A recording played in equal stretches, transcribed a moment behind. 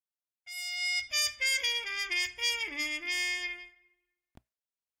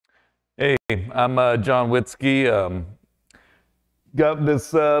Hey, I'm John Witzky. Got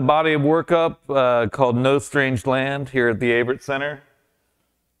this body of work up called No Strange Land here at the Averitt Center.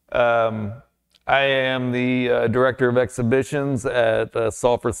 Um, I am the director of exhibitions at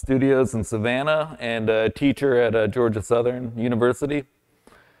Sulfur Studios in Savannah and a teacher at Georgia Southern University.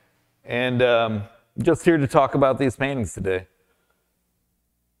 And just here to talk about these paintings today.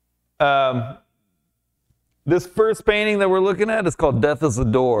 This first painting that we're looking at is called Death is a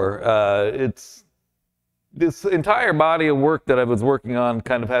Door. It's this entire body of work that I was working on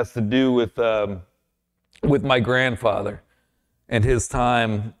kind of has to do with my grandfather and his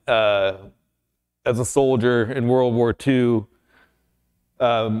time as a soldier in World War II,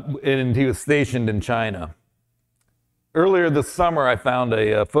 and he was stationed in China. Earlier this summer, I found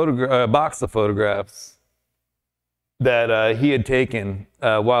a box of photographs that he had taken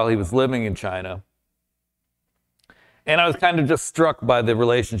while he was living in China. And I was kind of just struck by the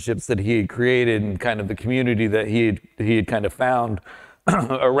relationships that he had created and kind of the community that he had kind of found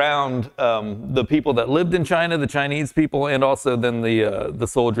around the people that lived in China, the Chinese people, and also then the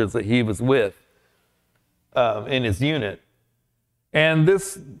soldiers that he was with in his unit. And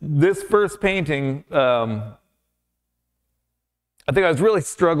this first painting, I think I was really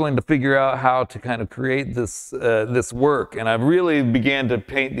struggling to figure out how to kind of create this work, and I really began to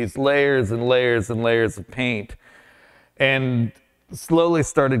paint these layers and layers and layers of paint. And slowly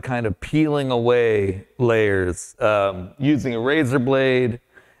started kind of peeling away layers using a razor blade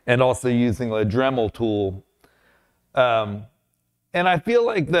and also using a Dremel tool. And I feel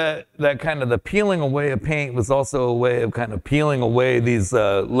like that kind of the peeling away of paint was also a way of kind of peeling away these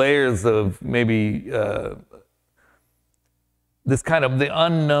layers of maybe this kind of the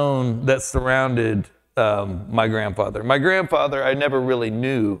unknown that surrounded my grandfather. My grandfather I never really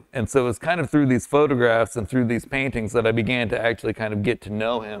knew, and so it was kind of through these photographs and through these paintings that I began to actually kind of get to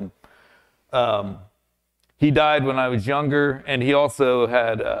know him. He died when I was younger, and he also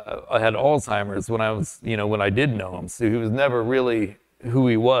had Alzheimer's when I did know him. So he was never really who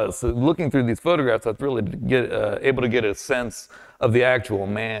he was. So looking through these photographs, I was really able to get a sense of the actual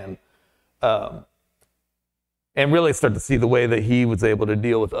man, and really start to see the way that he was able to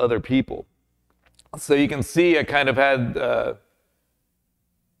deal with other people. So you can see I kind of had,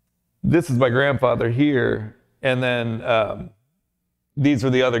 this is my grandfather here, and then these are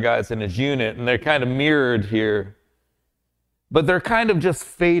the other guys in his unit, and they're kind of mirrored here. But they're kind of just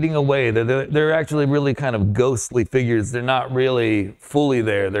fading away. They're actually really kind of ghostly figures. They're not really fully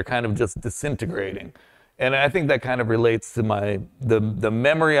there. They're kind of just disintegrating. And I think that kind of relates to the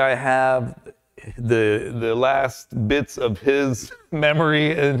memory I have, the last bits of his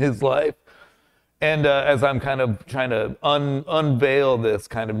memory in his life. And as I'm kind of trying to unveil this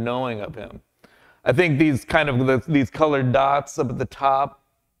kind of knowing of him, I think these kind of these colored dots up at the top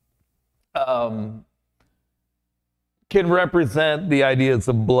can represent the ideas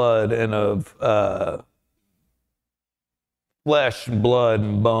of blood and of flesh, blood,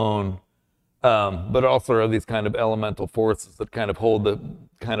 and bone, but also are these kind of elemental forces that kind of hold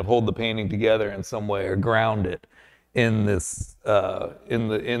the painting together in some way or ground it in this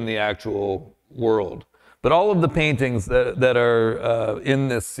in the actual world. But all of the paintings that are in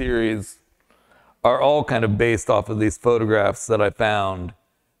this series are all kind of based off of these photographs that I found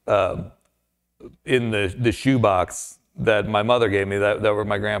in the shoebox that my mother gave me that were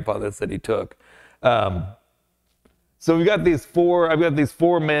my grandfather said he took. So I've got these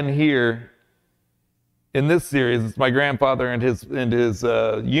four men here in this series. It's my grandfather and his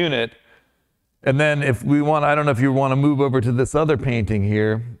unit. And then if we want, I don't know if you want to move over to this other painting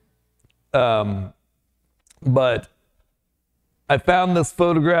here. But I found this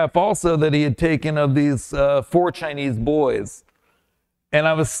photograph also that he had taken of these four Chinese boys. And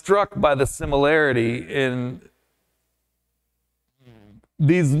I was struck by the similarity in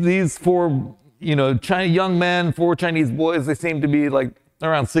these four, young men, four Chinese boys. They seemed to be like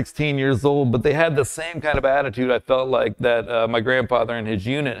around 16 years old, but they had the same kind of attitude I felt like that my grandfather and his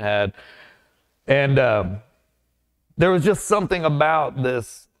unit had. And there was just something about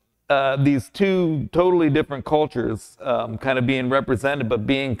this. These two totally different cultures kind of being represented, but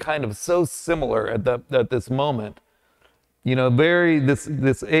being kind of so similar at this moment.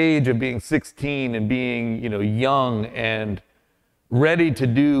 This age of being 16 and being, young and ready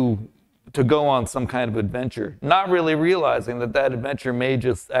to go on some kind of adventure, not really realizing that adventure may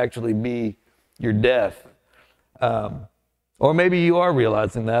just actually be your death. Or maybe you are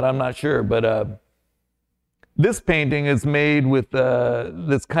realizing that, I'm not sure, but this painting is made with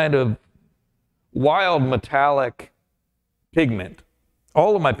this kind of wild metallic pigment.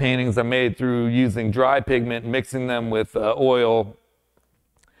 All of my paintings are made through using dry pigment, mixing them with oil.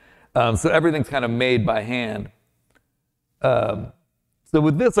 So everything's kind of made by hand. So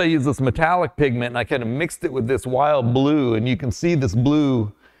with this, I use this metallic pigment, and I kind of mixed it with this wild blue, and you can see this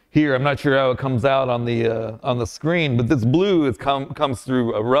blue here. I'm not sure how it comes out on the screen, but this blue comes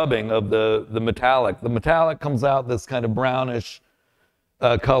through a rubbing of the metallic. The metallic comes out this kind of brownish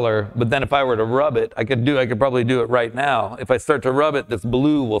color, but then if I were to rub it, I could probably do it right now. If I start to rub it, this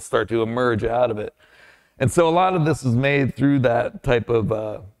blue will start to emerge out of it. And so a lot of this is made through that type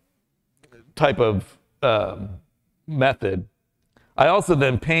of method. I also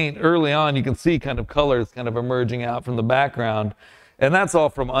then paint early on. You can see kind of colors kind of emerging out from the background. And that's all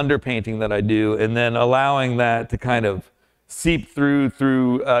from underpainting that I do, and then allowing that to kind of seep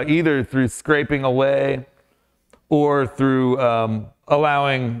through either through scraping away or through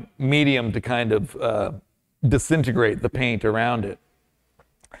allowing medium to kind of disintegrate the paint around it.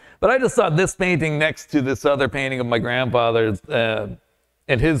 But I just saw this painting next to this other painting of my grandfather's and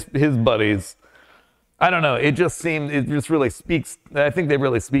his buddies. I don't know, it just really speaks, I think they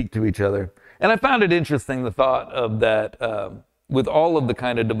really speak to each other. And I found it interesting, the thought of that, with all of the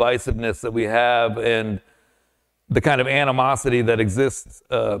kind of divisiveness that we have and the kind of animosity that exists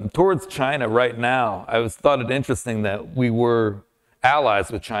towards China right now, I thought it interesting that we were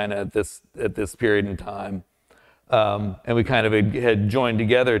allies with China at this period in time. And we kind of had joined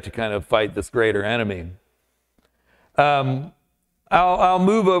together to kind of fight this greater enemy. I'll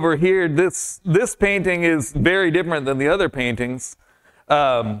move over here. This painting is very different than the other paintings.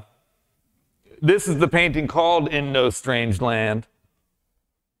 This is the painting called In No Strange Land.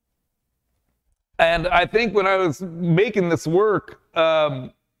 And I think when I was making this work, I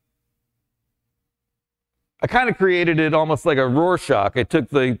kind of created it almost like a Rorschach. I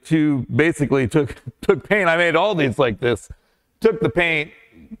took took paint. I made all these like this. Took the paint,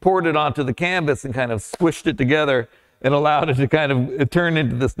 poured it onto the canvas, and kind of squished it together and allowed it to kind of turn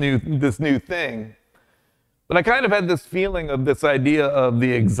into this new thing. But I kind of had this feeling of this idea of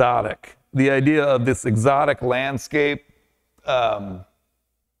the exotic, the idea of this exotic landscape, kind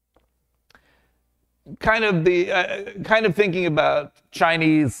of thinking about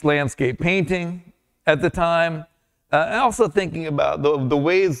Chinese landscape painting at the time, and also thinking about the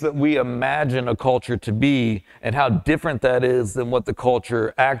ways that we imagine a culture to be and how different that is than what the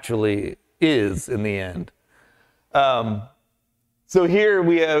culture actually is in the end. So here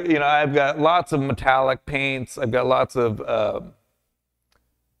we have, I've got lots of metallic paints. I've got lots of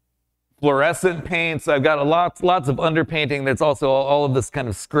fluorescent paints. I've got lots of underpainting. That's also all of this kind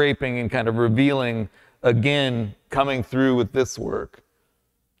of scraping and kind of revealing again coming through with this work.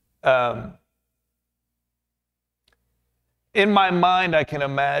 In my mind, I can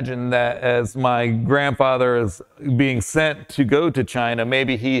imagine that as my grandfather is being sent to go to China,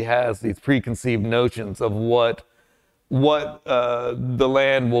 maybe he has these preconceived notions of what the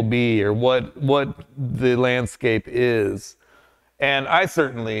land will be or what the landscape is. And I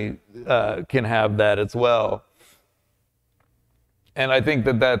certainly can have that as well. And I think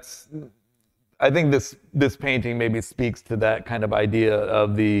this painting maybe speaks to that kind of idea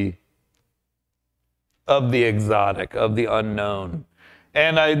of the exotic, of the unknown.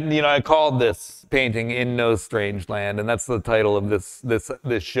 And I called this painting In No Strange Land, and that's the title of this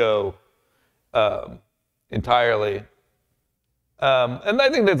show entirely. And I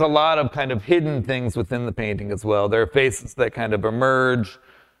think there's a lot of kind of hidden things within the painting as well. There are faces that kind of emerge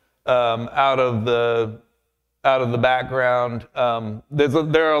out of the background.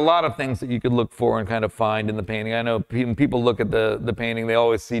 There are a lot of things that you could look for and kind of find in the painting. I know when people look at the painting, they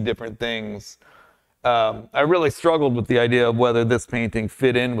always see different things. I really struggled with the idea of whether this painting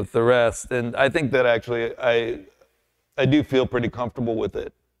fit in with the rest, and I think that actually I do feel pretty comfortable with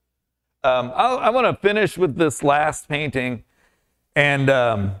it. I want to finish with this last painting.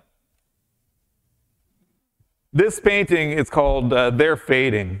 And this painting is called They're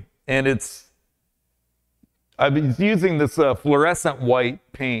Fading, and I've been using this fluorescent white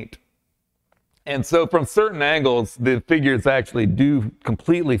paint. And so from certain angles, the figures actually do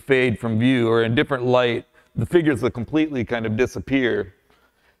completely fade from view, or in different light, the figures will completely kind of disappear.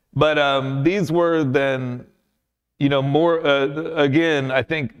 But these were then, more, again, I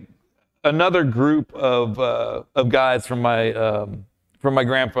think, another group of guys from my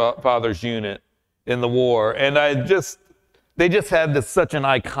grandfather's unit in the war, and they just had such an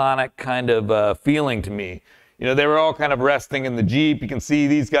iconic kind of feeling to me. They were all kind of resting in the Jeep. You can see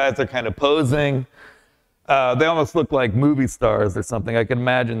these guys are kind of posing. They almost look like movie stars or something. I can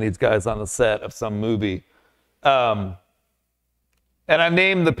imagine these guys on the set of some movie. And I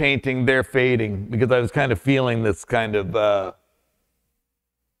named the painting They're Fading because I was kind of feeling this kind of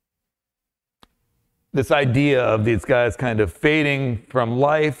this idea of these guys kind of fading from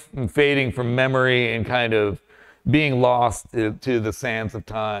life and fading from memory and kind of being lost to the sands of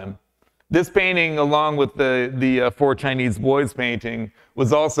time. This painting, along with the Four Chinese Boys painting,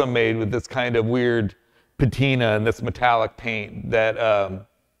 was also made with this kind of weird patina and this metallic paint that,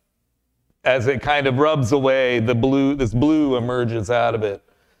 as it kind of rubs away, this blue emerges out of it.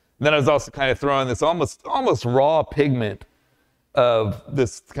 And then I was also kind of throwing this almost raw pigment of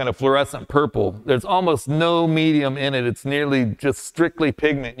this kind of fluorescent purple. There's almost no medium in it. It's nearly just strictly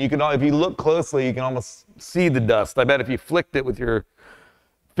pigment. You can, if you look closely, you can almost see the dust. I bet if you flicked it with your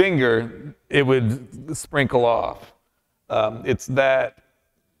finger, it would sprinkle off. It's that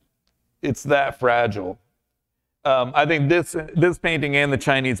fragile. I think this painting and the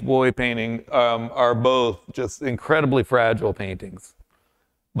Chinese boy painting are both just incredibly fragile paintings.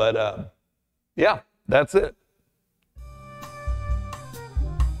 But yeah, that's it.